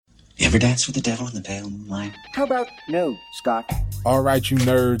You ever dance with the devil in the pale moonlight? How about no, Scott? All right, you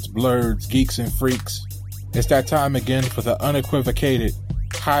nerds, blurs, geeks, and freaks. It's that time again for the unequivocated,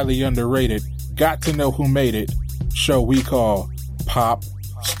 highly underrated, got to know who made it show we call Pop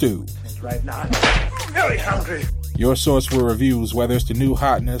Stew. Right now, I'm very hungry. Your source for reviews, whether it's the new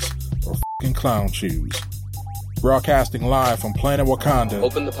hotness or f***ing clown shoes. Broadcasting live from planet Wakanda.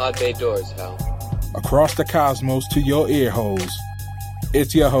 Open the pod bay doors, Hal. Across the cosmos to your ear holes.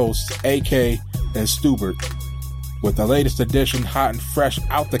 It's your hosts, AK and Stubert, with the latest edition hot and fresh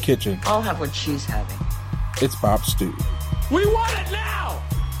out the kitchen. I'll have what she's having. It's Pop Stew. We want it now!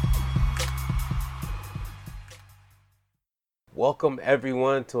 Welcome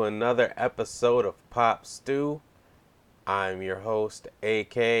everyone to another episode of Pop Stew. I'm your host,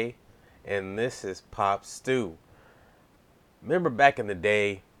 AK, and this is Pop Stew. Remember back in the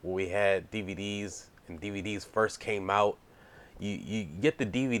day when we had DVDs and DVDs first came out? You get the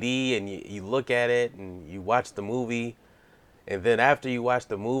DVD and you look at it and you watch the movie. And then after you watch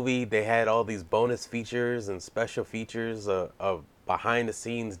the movie, they had all these bonus features and special features of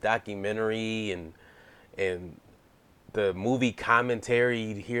behind-the-scenes documentary and the movie commentary.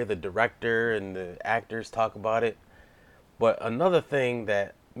 You'd hear the director and the actors talk about it. But another thing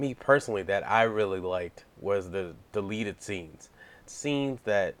that, me personally, that I really liked was the deleted scenes. Scenes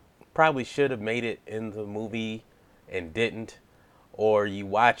that probably should have made it in the movie and didn't. Or you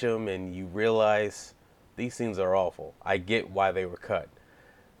watch them and you realize these scenes are awful. I get why they were cut.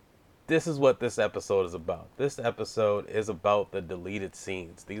 This is what this episode is about. This episode is about the deleted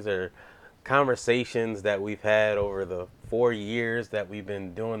scenes. These are conversations that we've had over the 4 years that we've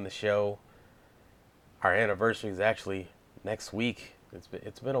been doing the show. Our anniversary is actually next week.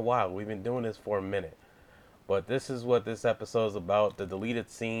 It's been a while. We've been doing this for a minute. But this is what this episode is about, the deleted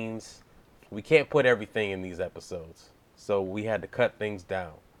scenes. We can't put everything in these episodes, so we had to cut things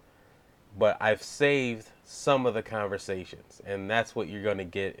down. But I've saved some of the conversations, and that's what you're going to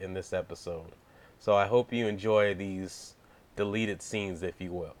get in this episode. So I hope you enjoy these deleted scenes, if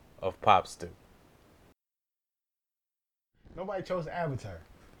you will, of Pop Stew. Nobody chose Avatar.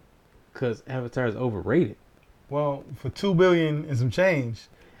 Because Avatar is overrated. Well, for $2 billion and some change.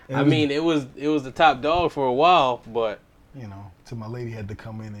 I mean, it was the top dog for a while, but till my lady had to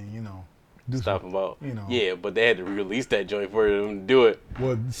come in and do stop something, them out. Yeah, but they had to re-release that joint for them to do it.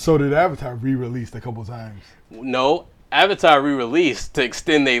 Well, so did Avatar re-released a couple times. No, Avatar re-released to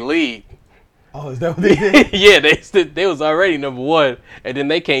extend their lead. Oh, is that what they did? Yeah, they was already number one, and then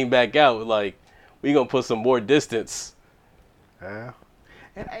they came back out with like, we gonna put some more distance. Yeah.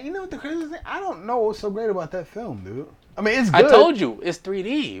 And you know what the crazy thing? I don't know what's so great about that film, dude. I mean, it's good. I told you, it's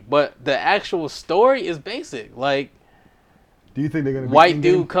 3D, but the actual story is basic. Like, do you think they're gonna be white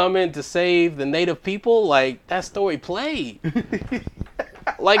dude coming to save the native people? Like, that story played.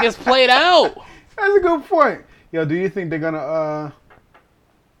 Like, it's played out. That's a good point. Yo, do you think they're gonna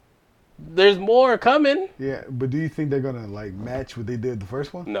There's more coming. Yeah, but do you think they're gonna like match what they did the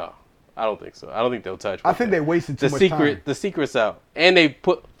first one? No, I don't think so. I don't think they'll touch. I think they wasted too much time. The secret's out, and they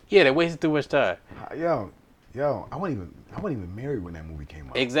wasted too much time. Yo, I wasn't even married when that movie came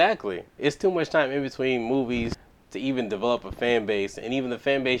out. Exactly, it's too much time in between movies to even develop a fan base, and even the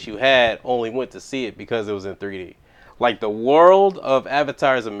fan base you had only went to see it because it was in 3D. Like, the world of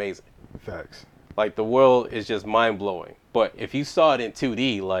Avatar is amazing. Facts. Like, the world is just mind blowing. But if you saw it in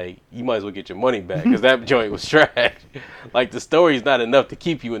 2D, like, you might as well get your money back because that joint was trash. Like, the story's not enough to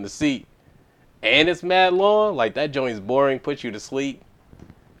keep you in the seat. And it's mad long. Like, that joint's boring, puts you to sleep.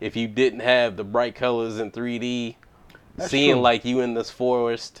 If you didn't have the bright colors in 3D, seeing true. Like you in this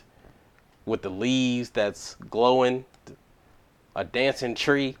forest with the leaves that's glowing, a dancing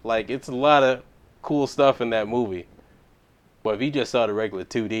tree. Like, it's a lot of cool stuff in that movie. But if you just saw the regular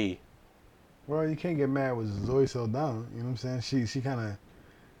 2D, well, you can't get mad with Zoe Saldana. You know what I'm saying? She kind of...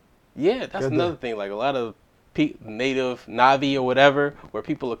 Yeah, that's another thing. Like, a lot of native Na'vi or whatever, where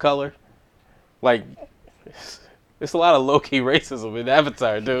people of color, like, it's a lot of low-key racism in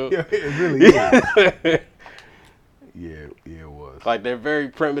Avatar, dude. Yeah, it really is. Yeah, it was. Like, they're very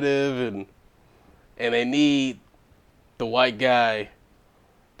primitive, and they need the white guy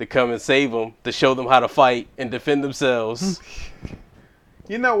to come and save them, to show them how to fight and defend themselves.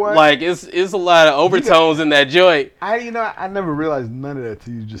 You know what? Like, it's a lot of overtones in that joint. I never realized none of that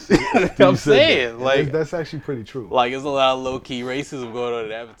till you just said I'm saying, that. Like, that's actually pretty true. Like, it's a lot of low-key racism going on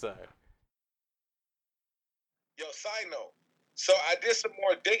in Avatar. Yo, side note. So I did some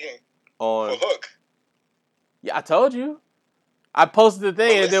more digging on for Hook. Yeah, I told you. I posted the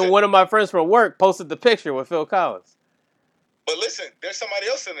thing, and then one of my friends from work posted the picture with Phil Collins. But listen, there's somebody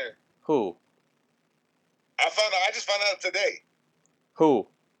else in there. Who? I just found out today. Who?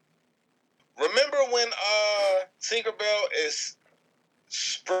 Tinkerbell is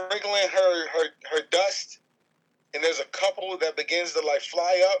sprinkling her dust, and there's a couple that begins to like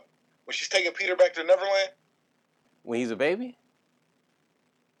fly up when she's taking Peter back to Neverland? When he's a baby?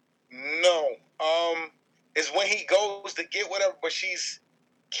 No. It's when he goes to get whatever, but she's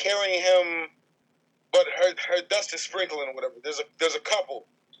carrying him, but her dust is sprinkling or whatever. There's a couple.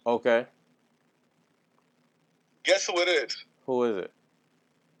 Okay. Guess who it is? Who is it?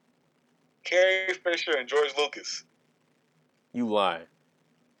 Carrie Fisher and George Lucas. You lying.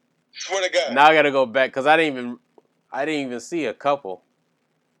 Swear to God. Now I gotta go back because I didn't even see a couple.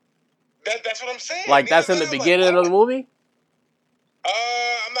 That's what I'm saying. Like that's in the beginning of the movie?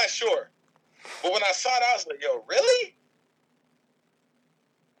 I'm not sure. But when I saw it, I was like, yo, really?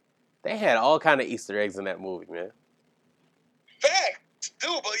 They had all kind of Easter eggs in that movie, man. Facts,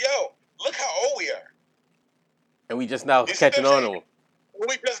 dude, but yo, look how old we are. And we just now You see catching what I'm on to saying? them.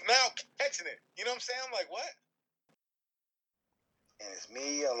 We just now catching it. You know what I'm saying? I'm like, what? And it's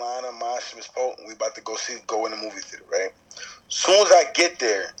me, Alana, Mosh, Miss Polton. We about to go in the movie theater, right? Soon as I get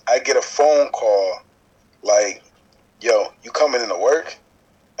there, I get a phone call like, yo, you coming into work?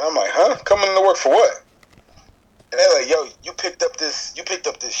 And I'm like, huh? Coming into work for what? And they're like, yo, you picked up this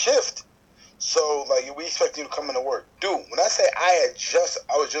shift. So like we expect you to come into work. Dude, when I say I was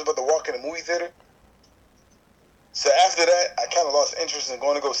just about to walk in the movie theater. So after that, I kind of lost interest in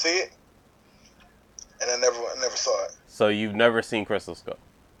going to go see it. And I never saw it. So you've never seen Crystal Skull?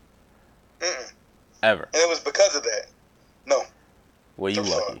 Mm-mm. Ever? And it was because of that. No. Well, you Never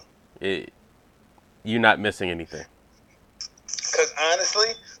saw lucky. You're not missing anything. Because honestly,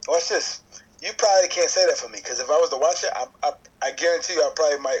 watch this. You probably can't say that for me. Because if I was to watch it, I guarantee you I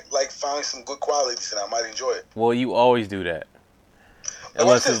probably might find some good qualities and I might enjoy it. Well, you always do that. But Unless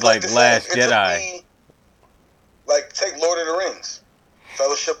watch it's this, like this Last thing, it took Jedi. me, like take Lord of the Rings,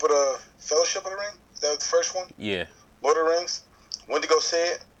 Fellowship of the Ring. Is that the first one? Yeah. Lord of the Rings. Went to go see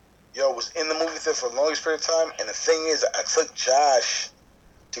it. Yo, was in the movie theater for the longest period of time. And the thing is, I took Josh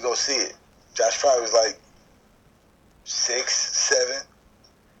to go see it. Josh probably was like 6, 7.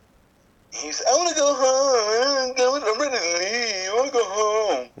 He said, I want to go home. I'm ready to leave. I want to go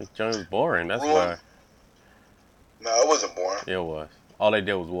home. The joint was boring. That's Ruin. why. No, it wasn't boring. It was. All they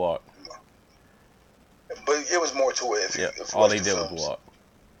did was walk. But it was more to it. If you All watch they the did was films. walk.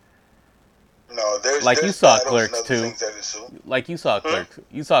 No, there's Like there's you saw battles and Clerks other too. things that ensue. Like you saw Clerks.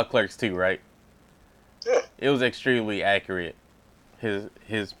 You saw Clerks too, right? Yeah. It was extremely accurate.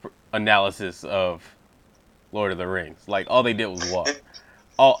 His analysis of Lord of the Rings. Like all they did was walk.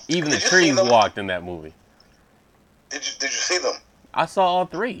 Even the Did you see trees them? walked in that movie. Did you see them? I saw all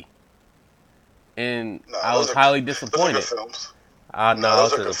 3, and No, I those was are highly good- those are disappointed. good films. No, I those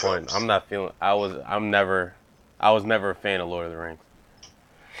was are good disappointed. films. I'm not feeling. I was never a fan of Lord of the Rings.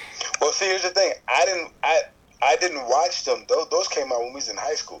 Well, see, here's the thing. I didn't watch them. Those came out when we was in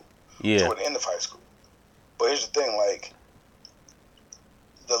high school. Yeah. Toward the end of high school. But here's the thing. Like,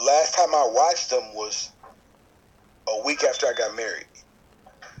 the last time I watched them was a week after I got married.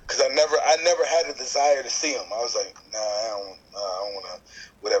 Because I never had a desire to see them. I was like, nah, I don't want to,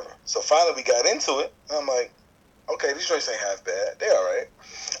 whatever. So finally we got into it, and I'm like, okay, these joints ain't half bad. They all right.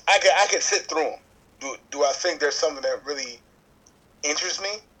 I could sit through them. Do I think there's something that really interests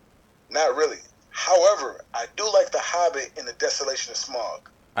me? Not really. However, I do like The Hobbit and The Desolation of Smaug.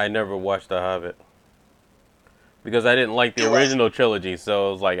 I never watched The Hobbit because I didn't like the You original trilogy, so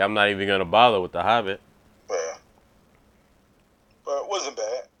I was like, I'm not even gonna bother with The Hobbit. But it wasn't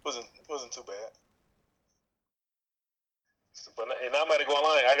bad. Wasn't too bad. But and I might go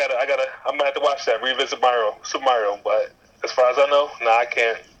online. I'm gonna have to watch that, revisit Super Mario. But as far as I know, I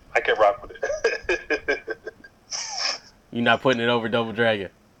can't rock with it. You're not putting it over Double Dragon.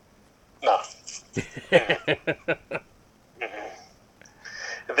 Nah. And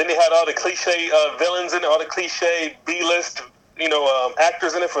then they had all the cliche villains in it, all the cliche B-list,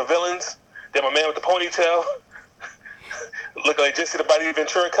 actors in it for villains. Then my man with the ponytail, look like Jesse the Body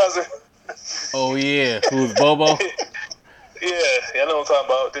Ventura cousin. Oh yeah, who's Bobo? Yeah, I know what I'm talking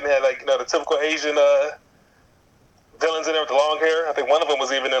about. Then they had the typical Asian villains in there with the long hair. I think one of them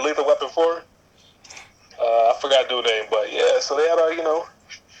was even in Lethal Weapon 4. I forgot the name, but yeah. So they had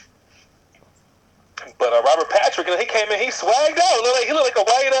But Robert Patrick, he came in, he swagged out. He looked like a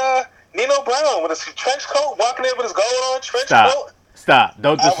white Nino Brown with his trench coat, walking in with his gold on trench coat. Stop.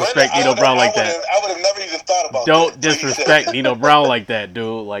 Don't disrespect Nino Brown like that. I would have never even thought about that. Don't disrespect Nino Brown like that,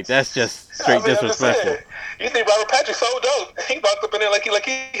 dude. Like, that's just straight disrespectful. You think Robert Patrick's so dope? He walked up in there like he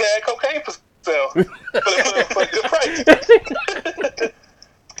had cocaine for sale for a good price.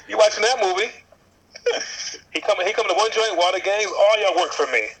 You watching that movie? He come to one joint, Water Games. All y'all work for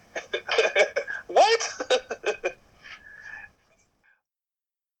me. What?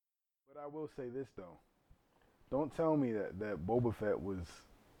 say this though. Don't tell me that Boba Fett was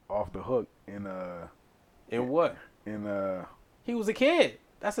off the hook in what? He was a kid.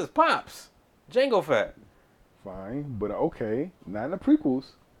 That's his pops. Jango Fett. Fine, but okay, not in the prequels.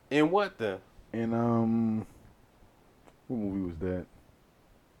 In what then? In what movie was that?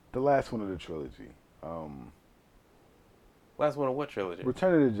 The last one of the trilogy. Last one of what trilogy?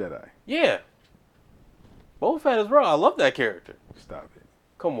 Return of the Jedi. Yeah. Boba Fett is raw. I love that character. Stop it.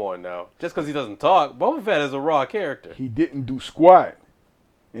 Come on now. Just because he doesn't talk, Boba Fett is a raw character. He didn't do squat,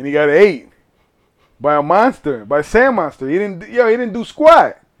 and he got ate by a monster, by a sand monster. He didn't do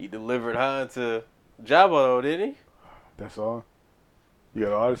squat. He delivered Han to Jabba though, didn't he? That's all. You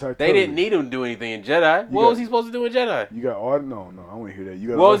got all this artillery. They didn't need him to do anything in Jedi. What was he supposed to do in Jedi? You got all no. I want to hear that. You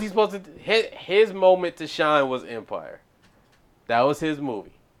got what was he supposed to do? His moment to shine was Empire. That was his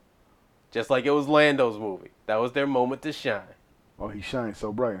movie. Just like it was Lando's movie. That was their moment to shine. Oh, he shines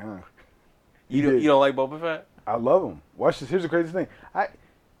so bright, huh? You don't like Boba Fett? I love him. Watch this. Here's the crazy thing.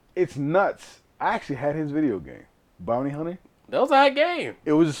 It's nuts. I actually had his video game, Bounty Hunter. That was a hot game.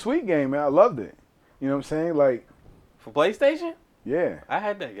 It was a sweet game, man. I loved it. You know what I'm saying? Like for PlayStation? Yeah. I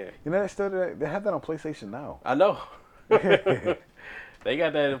had that game. You know, they have that on PlayStation now. I know. They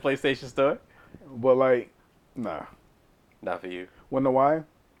got that in the PlayStation store. But like, nah. Not for you. Wanna know why?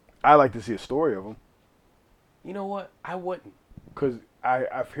 I like to see a story of him. You know what? I wouldn't. Because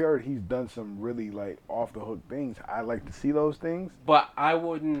I've heard he's done some really like off the hook things. I like to see those things. But I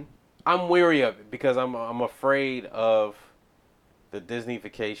wouldn't. I'm weary of it because I'm afraid of the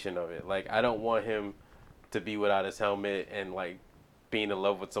Disneyfication of it. Like I don't want him to be without his helmet and like being in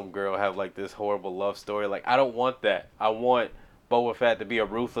love with some girl, have like this horrible love story. Like I don't want that. I want Boba Fett to be a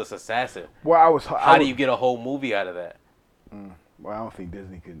ruthless assassin. Well, How do you get a whole movie out of that? Well, I don't think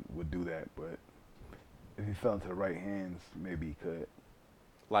Disney would do that, but if he fell into the right hands, maybe he could.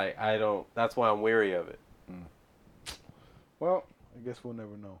 Like I don't. That's why I'm weary of it. Well, I guess we'll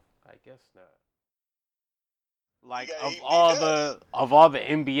never know. I guess not. Like of all the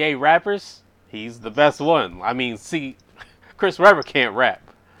NBA rappers, he's the best one. I mean, see, Chris Webber can't rap.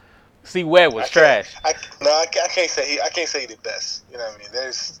 See, Webb was trash. I can't say he's the best. You know what I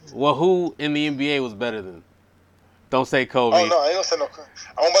mean? Well, who in the NBA was better than? Don't say Kobe. Oh no, I ain't gonna say no.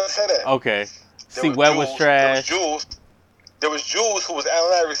 I wasn't about to say that. Okay. See, Webb was trash. There was Jules who was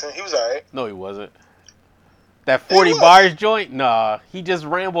Allen Iverson. He was alright. No, he wasn't. That 40 bars joint, nah. He just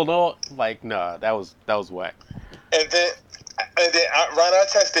rambled all like, nah. That was whack. And then Ron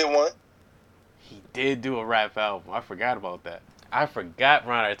Artest did one. He did do a rap album. I forgot about that. I forgot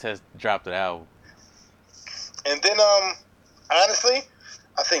Ron Artest dropped an album. And then honestly,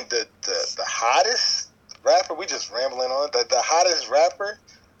 I think the hottest rapper, we just rambling on it. The hottest rapper,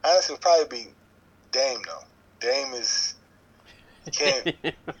 honestly, would probably be Dame though. Dame is can't.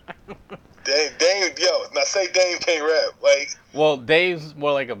 Dame, now say Dame can't rap. Like, well, Dame's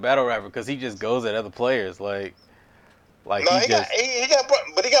more like a battle rapper because he just goes at other players. Like no, he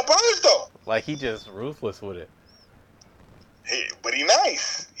got bars though. Like he just ruthless with it. But he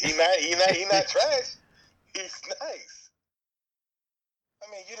nice. He not trash. He's nice.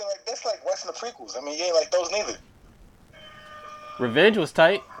 I mean, that's like watching the prequels. I mean, you ain't like those neither. Revenge was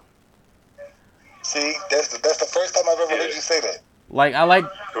tight. See, that's the first time I've ever heard you say that. Like, I like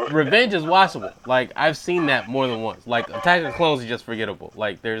Revenge is watchable. Like, I've seen that more than once. Like, Attack of the Clones is just forgettable.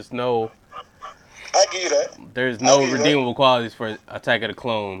 Like, there's no... I give you that. There's no redeemable qualities for Attack of the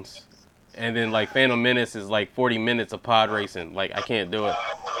Clones. And then, like, Phantom Menace is, like, 40 minutes of pod racing. Like, I can't do it.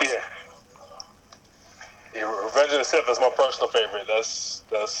 Yeah, Revenge of the Sith is my personal favorite. That's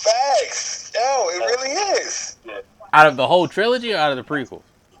facts. Yo, it really is. Yeah. Out of the whole trilogy or out of the prequel?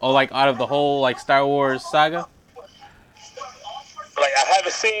 Or, like, out of the whole, like, Star Wars saga? Like, I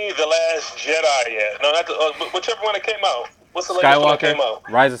haven't seen The Last Jedi yet. No, not whichever one that came out. What's the latest one that came out?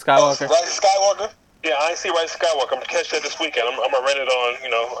 Rise of Skywalker? Rise of Skywalker? Yeah, I ain't see Rise of Skywalker. I'm going to catch that this weekend. I'm going to rent it on,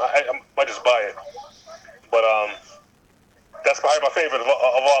 I might just buy it. But, that's probably my favorite of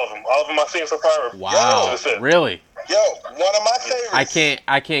all of them. All of them I've seen so far. Wow, really? Yo, one of my favorites.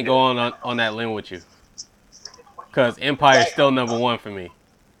 I can't go on that limb with you. Because Empire is still number one for me.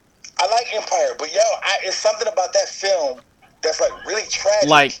 I like Empire, but it's something about that film that's like really tragic.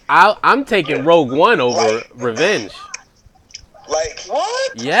 Like I'm taking Rogue One over Revenge. Like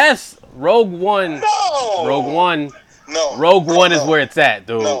what? Yes, Rogue One. No. Rogue One. No. Rogue One is where it's at,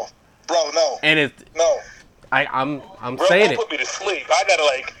 dude. No, bro, no. And it's no. I'm bro, saying it. Put me to sleep. I gotta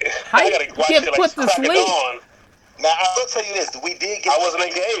watch get it put like to crack of sleep? dawn. Now I will tell you this: we did get. I wasn't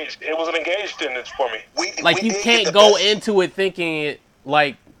engaged. It wasn't engaged in it for me. You can't go into it thinking it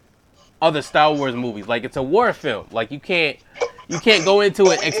like other Star Wars movies. Like it's a war film. Like you can't You can't go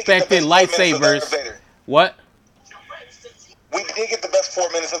into it expecting lightsabers. What? We did get the best 4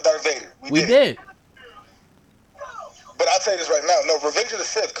 minutes of Darth Vader. We did. But I'll tell you this right now. No, Revenge of the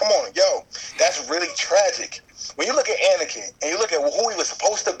Sith, come on, yo. That's really tragic. When you look at Anakin and you look at who he was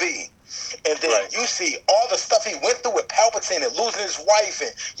supposed to be, and then you see all the stuff he went through with Palpatine and losing his wife,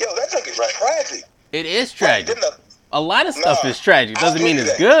 and that thing is tragic. It is tragic. A lot of stuff is tragic. Doesn't mean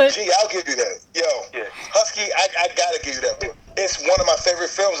it's good. Gee, I'll give you that. Yo, Husky, I gotta give you that, bro. It's one of my favorite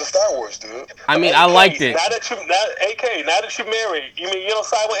films of Star Wars, dude. I mean, I liked it. Now that you married, you mean you don't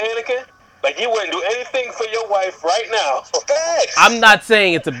side with Anakin? Like, you wouldn't do anything for your wife right now. Facts. I'm not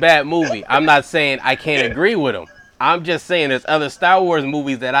saying it's a bad movie. I'm not saying I can't agree with him. I'm just saying there's other Star Wars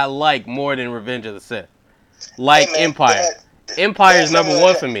movies that I like more than Revenge of the Sith. Like Empire. Empire is number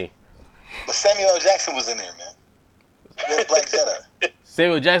one for me. But Samuel L. Jackson was in there, man. He Black Jedi.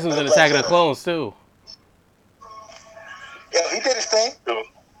 Samuel Jackson was in Attack of the Clones, too. Yeah, he did his thing.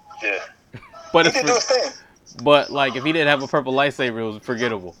 Yeah. But he did do his thing. But, like, if he didn't have a purple lightsaber, it was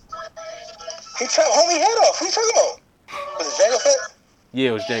forgettable. He chopped homie head off. What are you talking about? Was it Jango Fett? Yeah,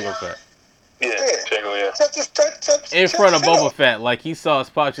 it was Jango Fett. Yeah, Jango, yeah. In front of Boba Fett, like, he saw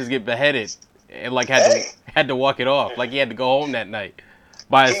Spock just get beheaded and, like, had to walk it off. Like, he had to go home that night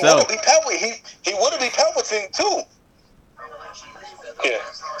by himself. He would have been Palpatine, too. Yeah.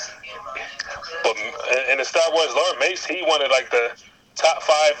 But in the Star Wars lore, Mace, he wanted, like, the top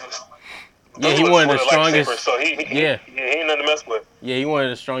 5... Yeah, he wanted the strongest... So he ain't nothing to mess with. Yeah, he wanted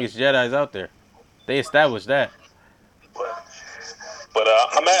the strongest Jedis out there. They established that. But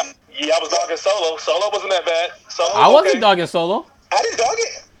I was dogging Solo. Solo wasn't that bad. I wasn't dogging Solo. I didn't dog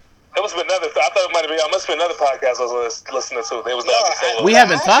it. It must have been another. I thought it might have been. Must have been another podcast I was listening to. They was dogging Solo.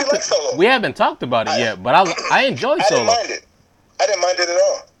 We haven't talked about it yet, but I enjoyed Solo. I didn't mind it at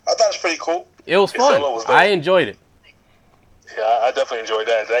all. I thought it was pretty cool. It was fun. I enjoyed it. Yeah, I definitely enjoyed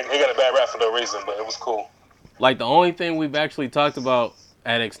that. It got a bad rap for no reason, but it was cool. Like, the only thing we've actually talked about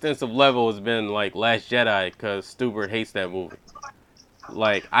at extensive level has been, like, Last Jedi, because Stubert hates that movie.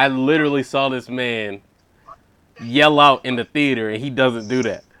 Like, I literally saw this man yell out in the theater, and he doesn't do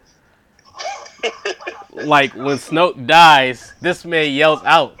that. Like, when Snoke dies, this man yells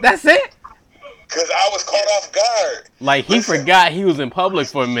out, "That's it!" Because I was caught off guard. Like, he forgot he was in public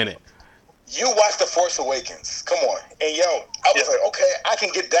for a minute. You watched The Force Awakens. Come on. And, yo, I was like, okay, I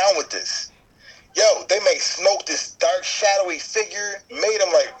can get down with this. Yo, they made Snoke this dark, shadowy figure, made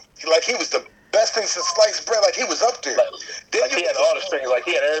him like he was the best thing since sliced bread, like he was up there. Like he had all the strings, like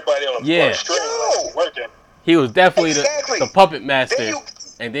he had everybody on the string, like, working. He was definitely the puppet master.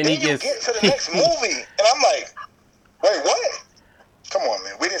 And then he gets... get to the next movie, and I'm like, wait, what? Come on,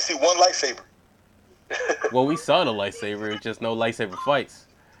 man. We didn't see one lightsaber. Well, we saw the lightsaber, it's just no lightsaber fights.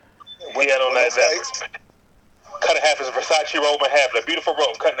 We had on that cut in half as a Versace robe in half, a beautiful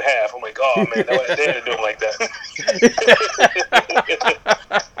robe cut in half. I'm like, oh man, they had to do him like that.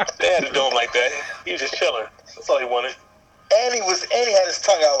 They had to do him like that. He was just chilling. That's all he wanted. And he had his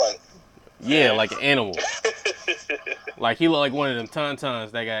tongue out like. Yeah, like an animal. Like he looked like one of them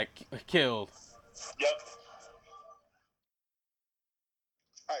tauntauns that got killed. Yep.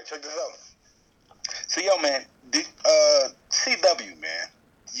 All right, check this out. So yo, man, CW, man.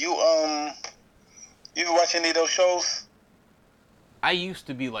 You ever watch any of those shows? I used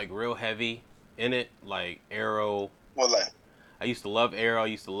to be like real heavy in it, like Arrow. What like? I used to love Arrow. I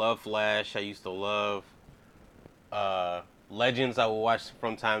used to love Flash. I used to love Legends. I would watch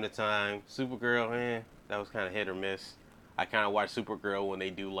from time to time. Supergirl, that was kind of hit or miss. I kind of watch Supergirl when they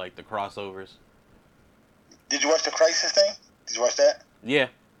do like the crossovers. Did you watch the Crisis thing? Did you watch that? Yeah.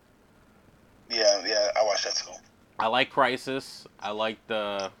 Yeah, I watched that too. I like Crisis. I like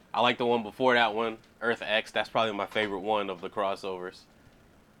the one before that one, Earth X. That's probably my favorite one of the crossovers,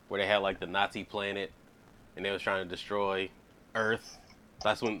 where they had like the Nazi planet, and they was trying to destroy Earth.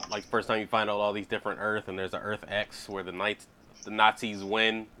 That's when like first time you find out all these different Earth, and there's an Earth X where the Nazis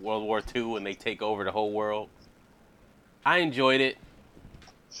win World War II and they take over the whole world. I enjoyed it.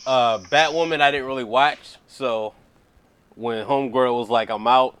 Batwoman I didn't really watch, so when Homegirl was like I'm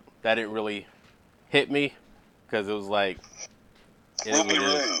out, that didn't really hit me. Because it was like... Ruby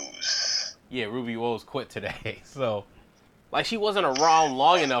Rose. Yeah, Ruby Rose quit today. So, like, she wasn't around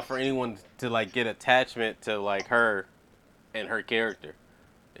long enough for anyone to, like, get attachment to, like, her and her character.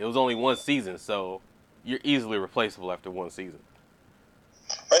 It was only one season, so you're easily replaceable after one season.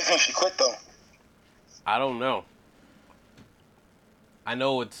 Why do you think she quit, though? I don't know. I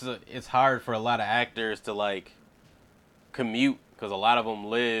know it's hard for a lot of actors to, like, commute, because a lot of them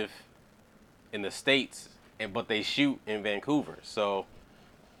live in the States, but they shoot in Vancouver. So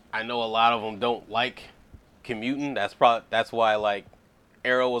I know a lot of them don't like commuting. That's why like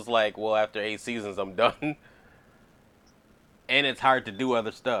Arrow was like, well, after 8 seasons, I'm done. And it's hard to do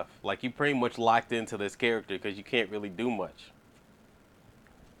other stuff. Like, you pretty much locked into this character because you can't really do much.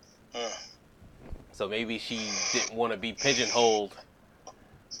 So maybe she didn't want to be pigeonholed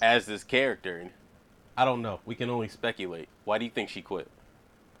as this character. And I don't know. We can only speculate. Why do you think she quit?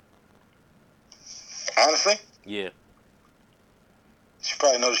 Honestly, Yeah. she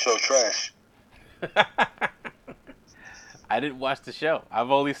probably know the show trash. I didn't watch the show.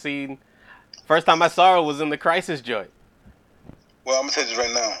 I've only seen... First time I saw her was in the Crisis joint. Well, I'm gonna tell you this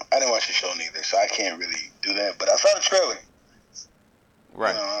right now. I didn't watch the show neither, so I can't really do that. But I saw the trailer.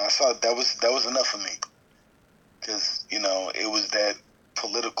 Right. You know, I saw that was enough for me, because it was that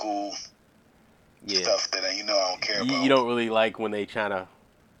political stuff that I don't care about. You don't really like when they trying to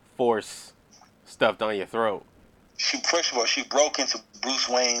force stuff down your throat. First of all, she broke into Bruce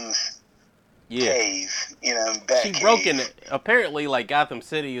Wayne's cave. She broke in it. Apparently, like, Gotham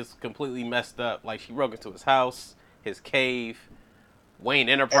City is completely messed up. Like, she broke into his house, his cave, Wayne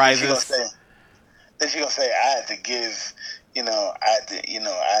Enterprises. Then she gonna say, I had to give, I had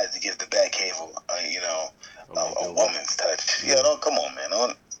to give the Batcave, a woman's touch. Yeah, come on, man,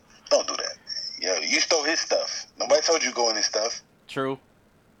 don't do that. You stole his stuff. Nobody told you to go in his stuff. True.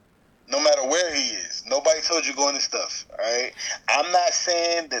 No matter where he is, nobody told you to go in his stuff. All right. I'm not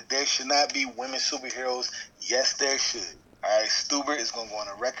saying that there should not be women superheroes. Yes, there should. All right, Stuber is going to go on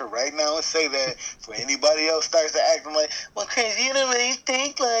a record right now and say that for anybody else starts to acting like, well, Chris, you don't really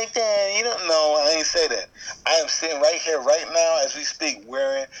think like that. You don't know. I ain't say that. I am sitting right here, right now, as we speak,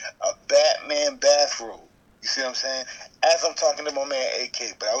 wearing a Batman bathrobe. You see what I'm saying? As I'm talking to my man,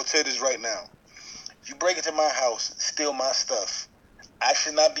 AK. But I will tell you this right now. If you break into my house, steal my stuff, I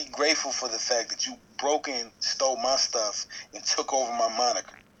should not be grateful for the fact that you broke in, stole my stuff, and took over my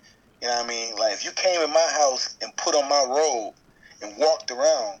moniker. You know what I mean? Like, if you came in my house and put on my robe and walked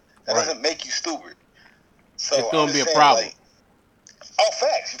around, that doesn't make you stupid. So it's going to be a problem. Like,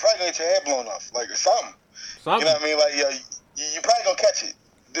 facts. You're probably going to get your head blown off, like, or something. You know what I mean? Like, you're probably going to catch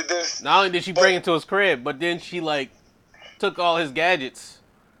it. Not only did she bring it to his crib, but then she, like, took all his gadgets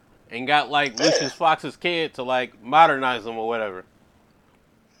and got, like, Lucius Fox's kid to, like, modernize them or whatever.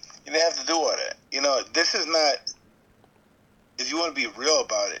 You didn't have to do all that. This is not... If you want to be real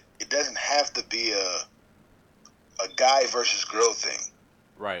about it, it doesn't have to be a guy versus girl thing.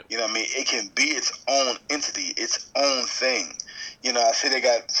 Right. You know what I mean? It can be its own entity, its own thing. I see they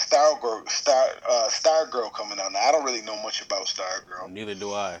got Stargirl coming out. Now, I don't really know much about Stargirl. Neither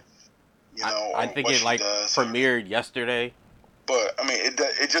do I. I think it premiered yesterday. But I mean,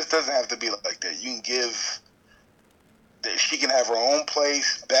 it just doesn't have to be like that. You can give. She can have her own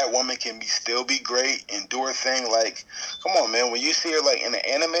place. Batwoman can still be great and do her thing. Like, come on, man. When you see her like in the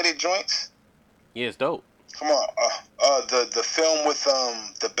animated joints, yeah, it's dope. Come on, the film with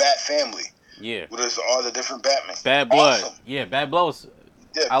the Bat family. Yeah, where there's all the different Batman. Bad Blood. Awesome. Yeah, Bad Blood.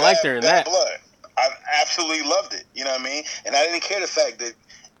 Yeah, I liked her in that. Bad Blood. I absolutely loved it. You know what I mean? And I didn't care the fact that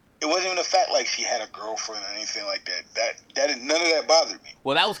it wasn't even the fact like she had a girlfriend or anything like that. None of that bothered me.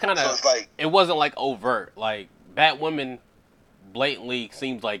 Well, that was kind of. So it's like, it wasn't like overt. Like, Batwoman blatantly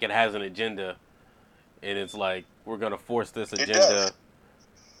seems like it has an agenda, and it's like, we're gonna force this agenda.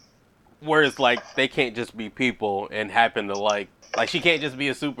 Where it's like they can't just be people and happen to like she can't just be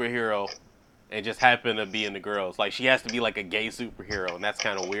a superhero and just happen to be in the girls. Like, she has to be like a gay superhero, and that's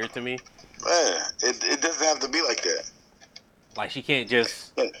kind of weird to me. Man, it doesn't have to be like that. Like, she can't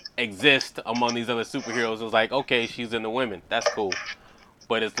just exist among these other superheroes. It's like, okay, she's into women. That's cool.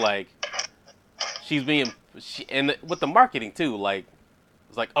 But it's like, she's being... and with the marketing, too, like,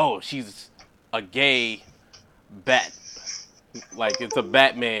 it's like, oh, she's a gay bat. Like, it's a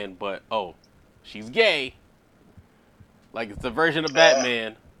Batman, but, oh, she's gay. Like, it's a version of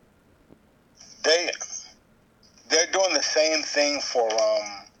Batman. They're doing the same thing for,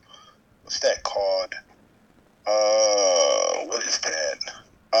 what's that called? What is that?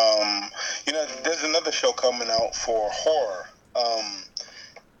 There's another show coming out for horror.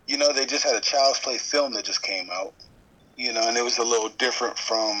 They just had a Child's Play film that just came out. And it was a little different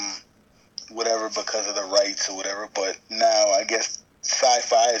from whatever because of the rights or whatever. But now I guess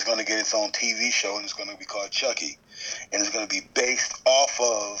Sci-Fi is going to get its own TV show, and it's going to be called Chucky. And it's going to be based off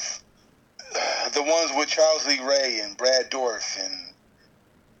of the ones with Charles Lee Ray and Brad Dourif. And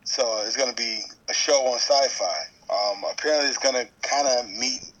so it's going to be a show on Sci-Fi. Apparently it's going to kind of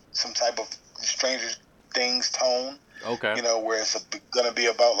meet some type of Stranger Things tone. Okay. Where it's going to be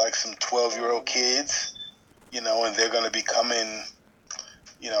about like some 12-year-old kids, and they're going to be coming,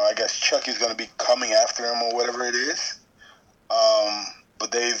 I guess Chucky's going to be coming after him or whatever it is.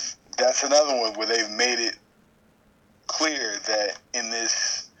 But that's another one where they've made it clear that in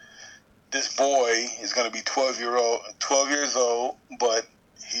this boy is going to be 12 years old, but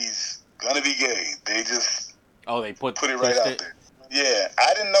he's going to be gay. They just they put it right out there. Yeah,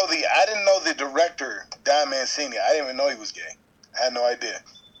 I didn't know the director, Don Mancini. I didn't even know he was gay. I had no idea.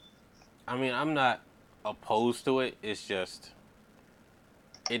 I mean, I'm not opposed to it. It's just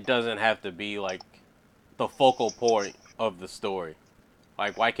it doesn't have to be like the focal point of the story.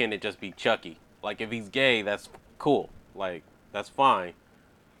 Like, why can't it just be Chucky? Like, if he's gay, that's cool. Like, that's fine.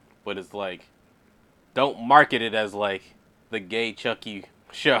 But it's like, don't market it as like the gay Chucky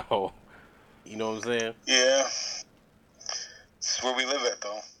show. You know what I'm saying? Yeah. This is where we live at,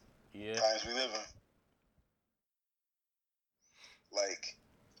 though. Yeah. Times we live in. Like,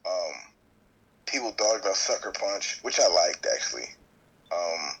 people dogged out Sucker Punch, which I liked, actually.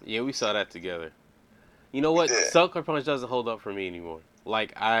 Yeah, we saw that together. You know what? Sucker Punch doesn't hold up for me anymore.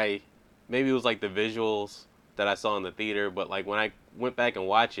 Like, maybe it was like the visuals that I saw in the theater, but like when I went back and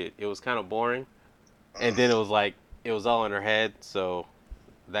watched it, it was kind of boring. And then it was like, it was all in her head, so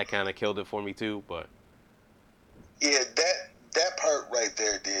that kind of killed it for me too, but. Yeah, that part right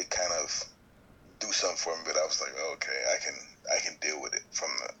there did kind of do something for me, but I was like, okay, I can deal with it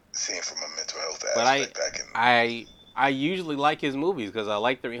seeing from a mental health aspect. But I usually like his movies because I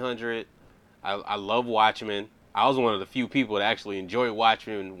like 300. I love Watchmen. I was one of the few people that actually enjoyed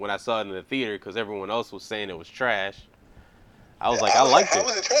Watchmen when I saw it in the theater because everyone else was saying it was trash. I was like, I liked it. How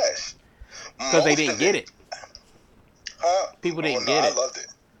was it trash? Because they didn't get it. People didn't get it. I loved it.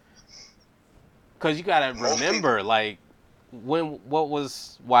 Because you got to remember, like, what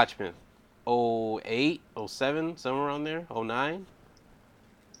was Watchmen? 08, 07, somewhere around there? 09?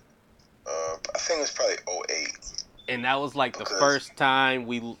 I think it was probably 08. And that was like the first time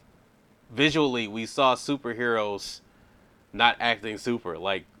we saw superheroes not acting super.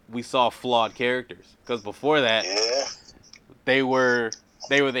 Like, we saw flawed characters. Because before that, they were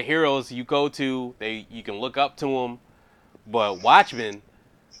the heroes you go to. You can look up to them. But Watchmen,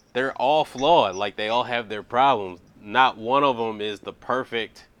 they're all flawed. Like, they all have their problems. Not one of them is the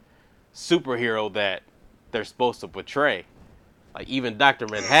perfect superhero that they're supposed to portray. Like, even Dr.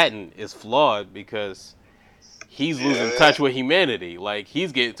 Manhattan is flawed because he's losing touch with humanity. Like,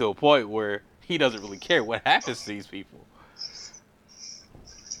 he's getting to a point where he doesn't really care what happens to these people.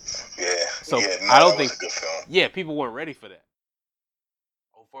 Yeah. So I don't think. Was a good film. Yeah, people weren't ready for that.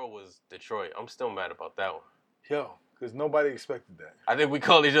 04 was Detroit. I'm still mad about that one. Yo, because nobody expected that. I think we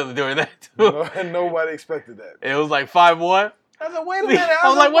called each other during that too. Nobody expected that. It was like 5-1. I was like, wait a minute. I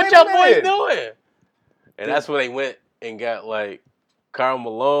was like, what y'all boys doing? And that's when they went and got like Karl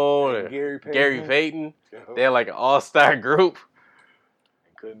Malone and Gary Payton. They had like an all-star group.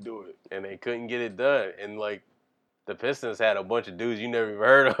 Couldn't do it. And they couldn't get it done. And like the Pistons had a bunch of dudes you never even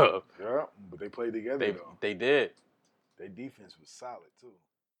heard of. Yeah, but they played together though. They did. Their defense was solid too.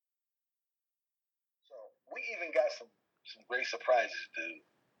 So we even got some great surprises, dude.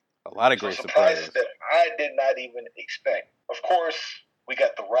 A lot of great surprises that I did not even expect. Of course, we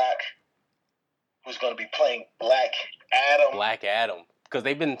got The Rock, who's going to be playing Black Adam. Black Adam, because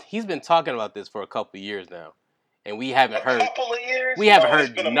he's been talking about this for a couple of years now, and we haven't heard. A couple of years. We haven't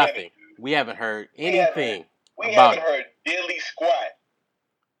heard nothing. We haven't heard anything. We haven't heard diddly squat.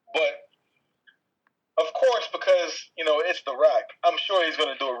 But of course, because it's The Rock, I'm sure he's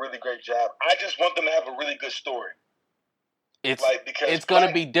going to do a really great job. I just want them to have a really good story. It's going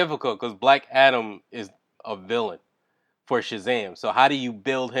to be difficult because Black Adam is a villain for Shazam. So how do you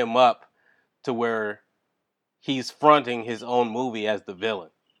build him up to where he's fronting his own movie as the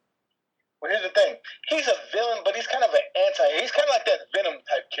villain? Well, here's the thing. He's a villain, but he's kind of he's kind of like that Venom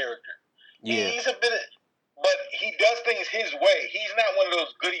type character. Yeah. He's a bit, but he does things his way. He's not one of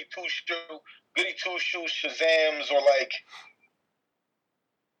those goody two-shoes Shazams or like,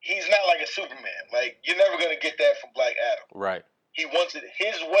 he's not like a Superman. Like, you're never going to get that from Black Adam. Right. He wants it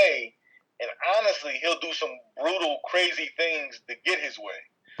his way, and honestly, he'll do some brutal, crazy things to get his way.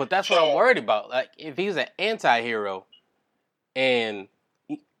 But that's what I'm worried about. Like, if he's an anti-hero, and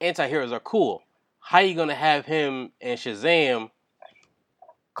anti-heroes are cool, how are you going to have him and Shazam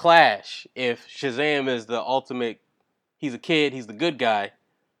clash if Shazam is the ultimate, he's a kid, he's the good guy,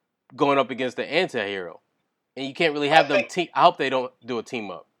 going up against the anti-hero? And you can't really have them team. I hope they don't do a team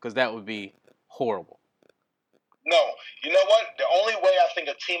up, because that would be horrible. No. You know what? The only way I think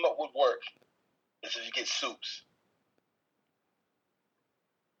a team up would work is if you get Supes.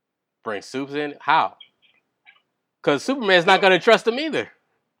 Bring Supes in? How? Because Superman's not going to trust him either.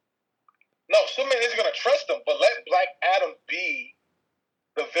 No, Superman isn't going to trust him, but let Black Adam be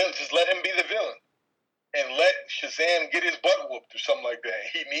the villain. Just let him be the villain. And let Shazam get his butt whooped or something like that.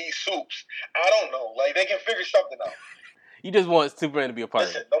 He needs Supes. I don't know. Like, they can figure something out. You just want Superman to be a part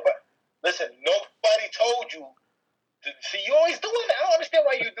of it. Nobody told you. See, you always doing that. I don't understand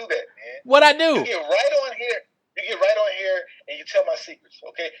why you do that, man. What I do? You get right on here, and you tell my secrets,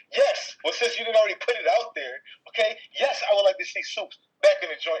 okay? Yes. Well, since you didn't already put it out there, okay? Yes, I would like to see Supes back in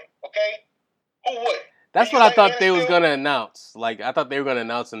the joint, okay? Who would? That's what I thought they was gonna announce. Like, I thought they were gonna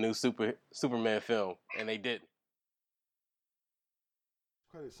announce a new Superman film, and they didn't.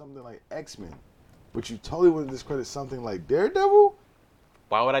 Credit something like X-Men, but you totally wouldn't discredit something like Daredevil?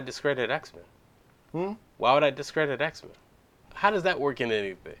 Why would I discredit X-Men? Why would I discredit X-Men? How does that work in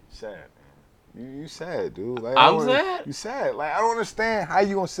anything? Sad, man. You sad, dude. Like, I'm sad? You sad. Like, I don't understand how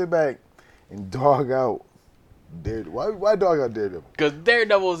you gonna sit back and dog out Daredevil. Why dog out Daredevil? Because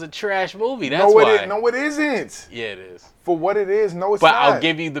Daredevil is a trash movie. That's why. No, it isn't. Yeah, it is. For what it is, no, it's not. But I'll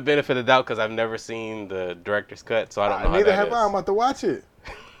give you the benefit of the doubt because I've never seen the director's cut, so I don't know how neither that have is. I. I'm about to watch it.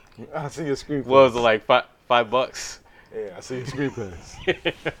 I see your screen. What was it, like $5? Yeah, I see your screen pass.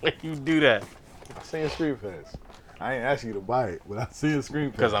 You do that. I see your screen pass. I ain't asking you to buy it, but I see your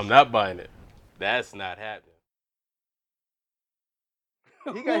screen pass. Because I'm not buying it. That's not happening.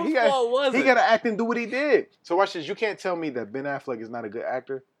 He got to act and do what he did. So watch this. You can't tell me that Ben Affleck is not a good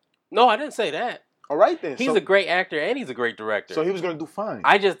actor. No, I didn't say that. All right then. He's a great actor and he's a great director. So he was going to do fine.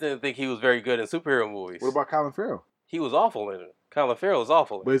 I just didn't think he was very good in superhero movies. What about Colin Farrell? He was awful in it. Colin Farrell was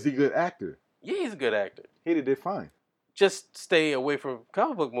awful in it. But is he a good actor? Yeah, he's a good actor. He did fine. Just stay away from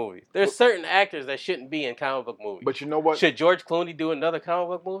comic book movies. There's certain actors that shouldn't be in comic book movies. But you know what? Should George Clooney do another comic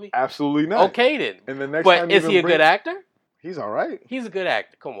book movie? Absolutely not. Okay then. And the next but time is he a good actor? He's all right. He's a good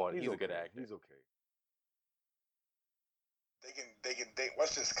actor. Come on, he's a good actor. He's okay. They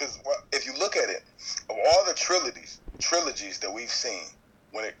watch this because if you look at it, of all the trilogies that we've seen,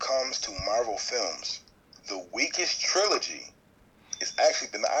 when it comes to Marvel films, the weakest trilogy has actually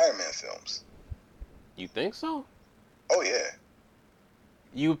been the Iron Man films. You think so? Oh yeah.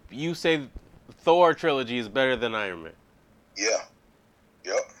 You say Thor trilogy is better than Iron Man? Yeah.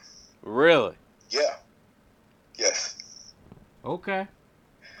 Yep. Really? Yeah. Yes. Okay.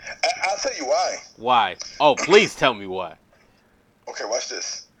 I'll tell you why. Why? Oh, please tell me why. Okay, watch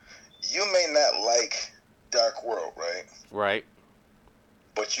this. You may not like Dark World, right? Right.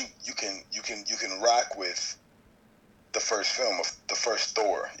 But you can rock with the first film of the first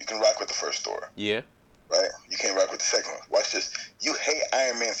Thor. You can rock with the first Thor. Yeah. Right? You can't rock with the second one. Watch this. You hate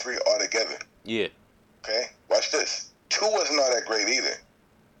Iron Man 3 altogether. Yeah. Okay? Watch this. 2 wasn't all that great either.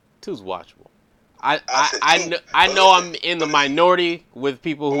 2's watchable. I know I'm in the minority with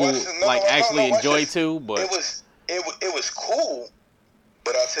people who actually enjoy 2, but it was cool.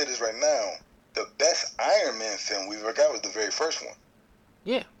 But I'll say this right now: the best Iron Man film we ever got was the very first one.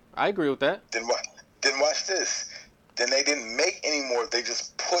 Yeah, I agree with that. Then watch this. Then they didn't make any more. They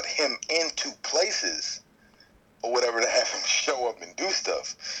just put him into places or whatever to have him show up and do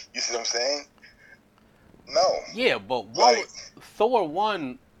stuff. You see what I'm saying? No. Yeah, but Thor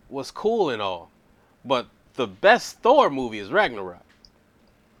 1 was cool and all, but the best Thor movie is Ragnarok.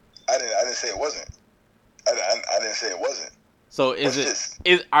 I didn't say it wasn't. I didn't say it wasn't. So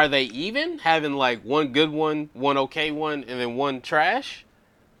are they even having like one good one okay one, and then one trash?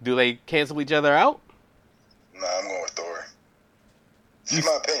 Do they cancel each other out? Nah, I'm going with Thor. It's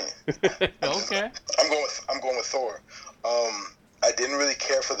my opinion. Okay. I'm going with Thor. I didn't really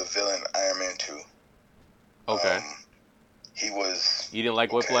care for the villain Iron Man 2. Okay. He was. You didn't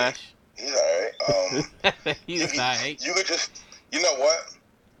like Whiplash? He's alright. He's alright. You could just, you know what?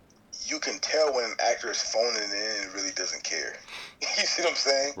 You can tell when an actor is phoning it in and really doesn't care. You see what I'm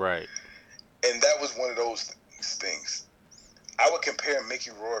saying? Right. And that was one of those things. I would compare Mickey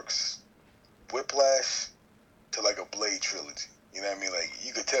Rourke's Whiplash to like a Blade trilogy. You know what I mean? Like,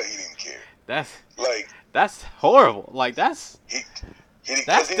 you could tell he didn't care. That's horrible. Like, that's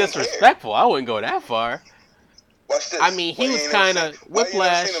disrespectful. I wouldn't go that far. Watch this. I mean, he was kind of Whiplash. Why you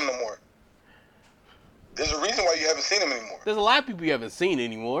haven't seen him no more? There's a reason why you haven't seen him anymore. There's a lot of people you haven't seen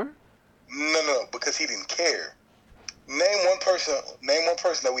anymore. No, because he didn't care. Name one person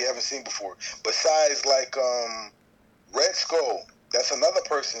that we haven't seen before. Besides, like, Red Skull. That's another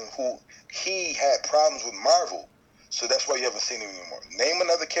person who he had problems with Marvel. So that's why you haven't seen him anymore. Name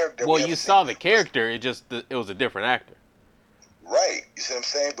another character. Well, you saw the character. It was a different actor. Right. You see what I'm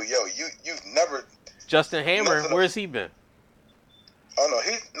saying? But yo, you've never. Justin Hammer, where's he been? Oh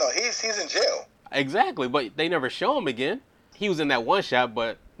no, he's in jail. Exactly, but they never show him again. He was in that one shot,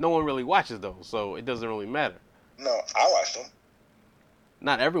 but no one really watches those, so it doesn't really matter. No, I watched him.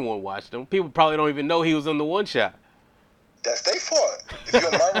 Not everyone watched him. People probably don't even know he was in the one shot. That's their fault. If you're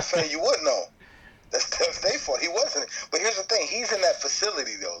a Marvel fan, you would know. That's their fault. He wasn't. But here's the thing. He's in that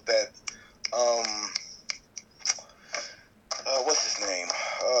facility, though, that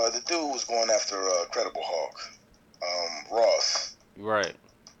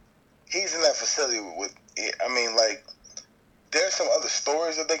other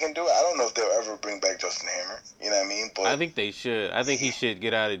stories that they can do. I don't know if they'll ever bring back Justin Hammer. You know what I mean? But I think they should. I think he should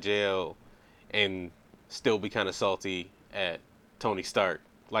get out of jail and still be kind of salty at Tony Stark.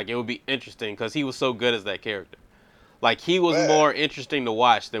 Like, it would be interesting because he was so good as that character. Like, he was more interesting to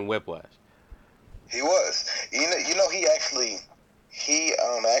watch than Whiplash. He was. You know, he actually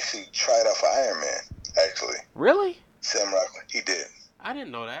tried out for Iron Man. Actually. Really? Sam Rockwell. He did. I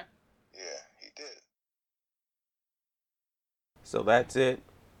didn't know that. Yeah, he did. So that's it.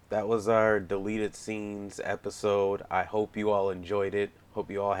 That was our deleted scenes episode. I hope you all enjoyed it. Hope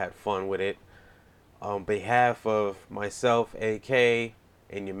you all had fun with it. On behalf of myself, AK,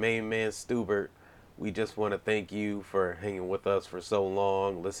 and your main man, Stubert, we just want to thank you for hanging with us for so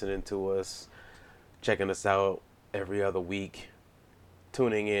long, listening to us, checking us out every other week,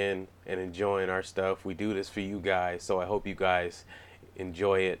 tuning in and enjoying our stuff. We do this for you guys, so I hope you guys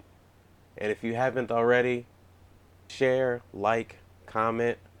enjoy it. And if you haven't already, share, like,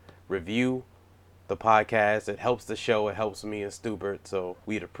 comment, review the podcast. It helps the show. It helps me and Stubert, so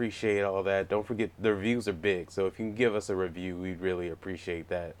we'd appreciate all that. Don't forget, the reviews are big, so if you can give us a review, we'd really appreciate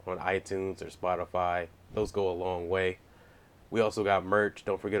that on iTunes or Spotify. Those go a long way. We also got merch.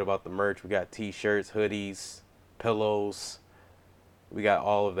 Don't forget about the merch. We got t-shirts, hoodies, pillows. We got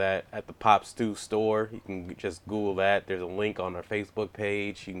all of that at the Pop Stew store. You can just Google that. There's a link on our Facebook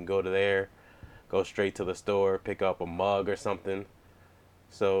page. You can go to there, go straight to the store, pick up a mug or something.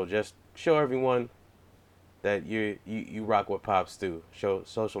 So just show everyone that you rock with Pop Stew. Show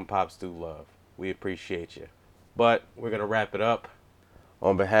some Pop Stew love. We appreciate you. But we're going to wrap it up.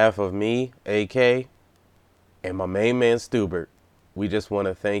 On behalf of me, AK, and my main man, Stubert, we just want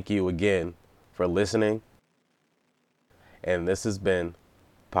to thank you again for listening. And this has been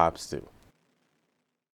Pop Stew.